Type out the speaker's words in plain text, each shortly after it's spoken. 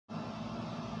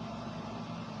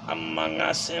Among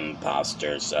Us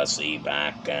imposter sussy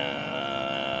back.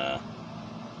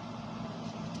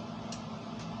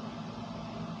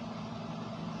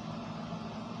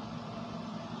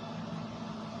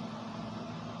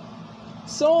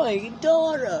 Soy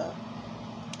Dora.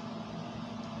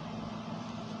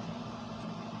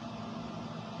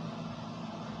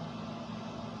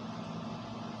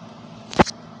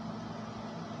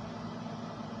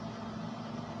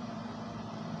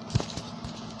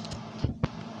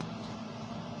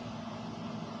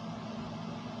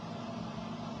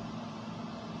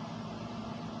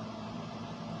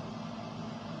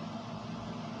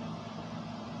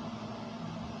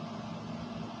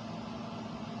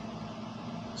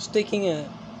 Sticking it.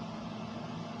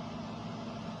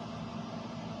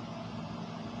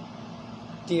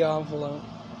 Diavolo.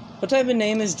 What type of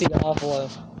name is Diavolo?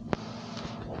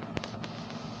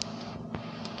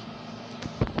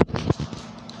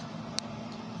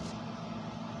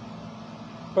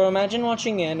 Bro, imagine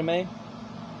watching anime.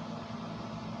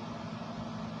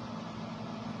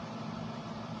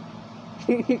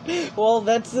 Well,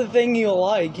 that's the thing you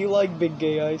like. You like big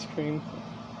gay ice cream.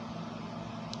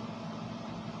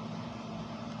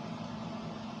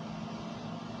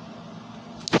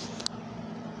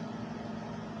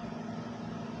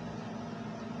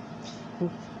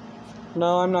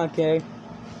 No, I'm not gay.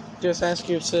 Just ask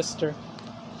your sister.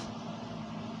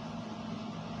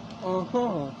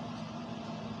 Uh-huh.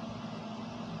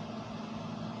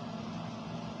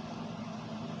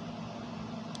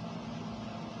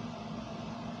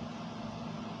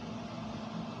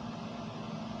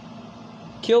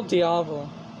 Kill Diavolo.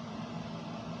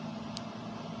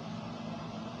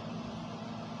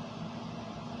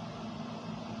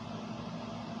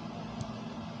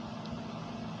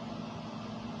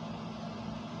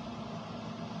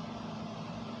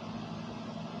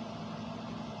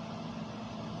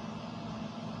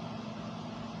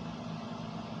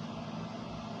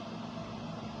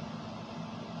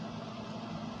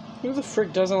 Who the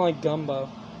frick doesn't like gumbo?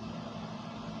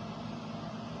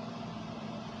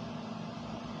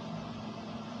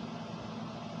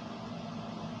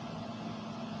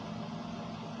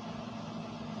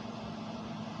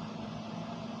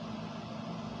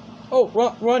 Oh,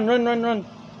 run, run, run, run,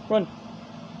 run.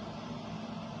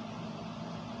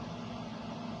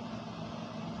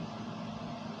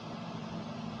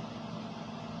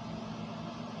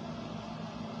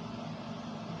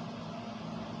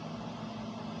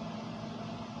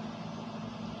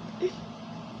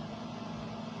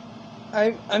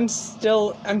 I'm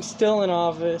still in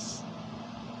office.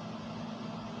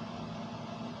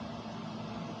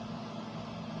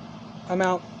 I'm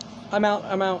out. I'm out.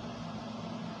 I'm out.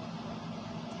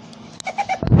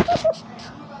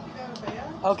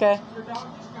 Okay. Your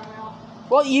dog just got out.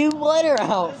 Well, you let her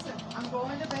out. Listen, I'm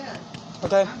going to bed.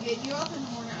 Okay. I'm getting you up in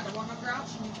the morning. I don't want no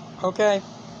grouching. Okay.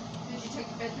 Did you take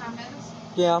your bedtime medicine?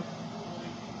 Yeah.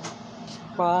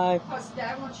 Bye. Plus,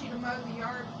 Dad wants you to mow the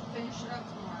yard to finish it up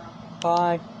tomorrow.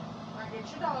 Bye. I get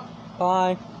your dog.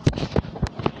 Bye.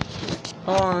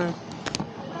 Bye. Your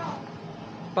dog.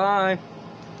 Bye.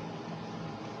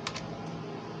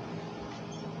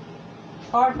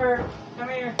 Harper, come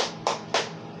here.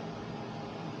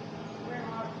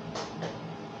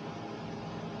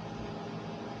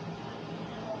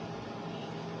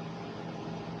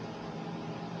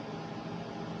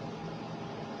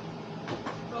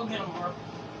 Go get him, Harper.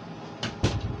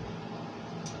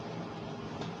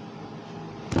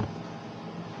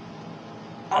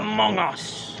 Among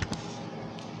Us.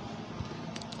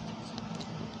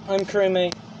 I'm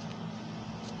crewmate.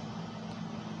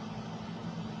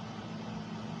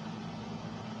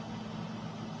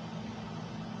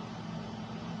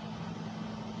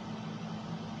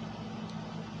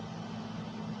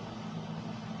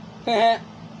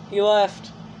 You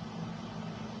left.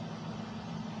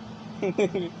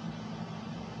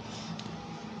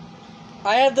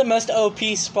 I have the most OP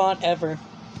spot ever.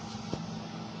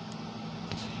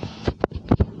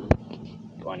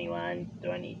 21,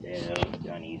 22,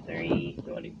 23,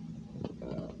 20.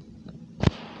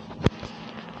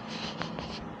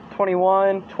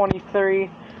 21,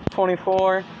 23,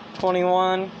 24,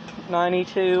 21,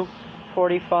 92,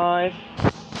 45.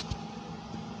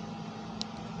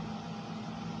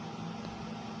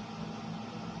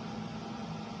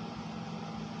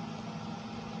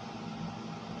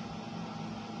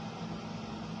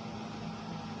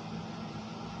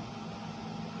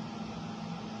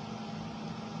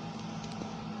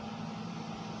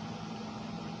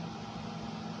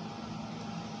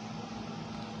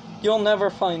 You'll never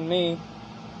find me.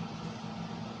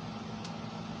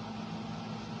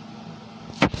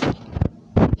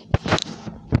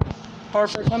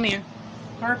 Harper, come here.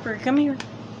 Harper, come here.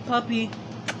 Puppy.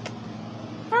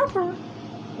 Harper.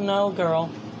 No, girl.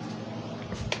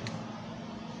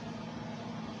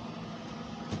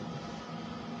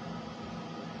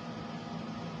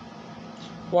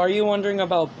 Why are you wondering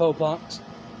about Bobucks?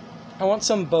 I want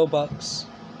some Bobucks.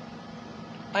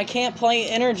 I can't play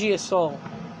Energy Assault.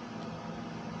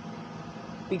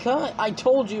 Because I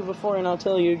told you before, and I'll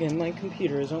tell you again, my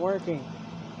computer isn't working.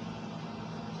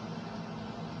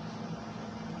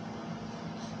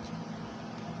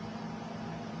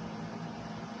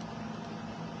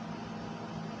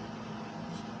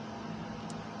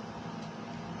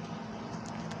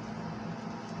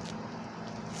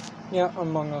 Yeah,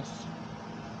 Among Us.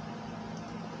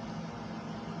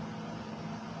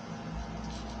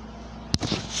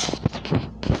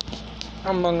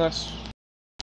 Among Us.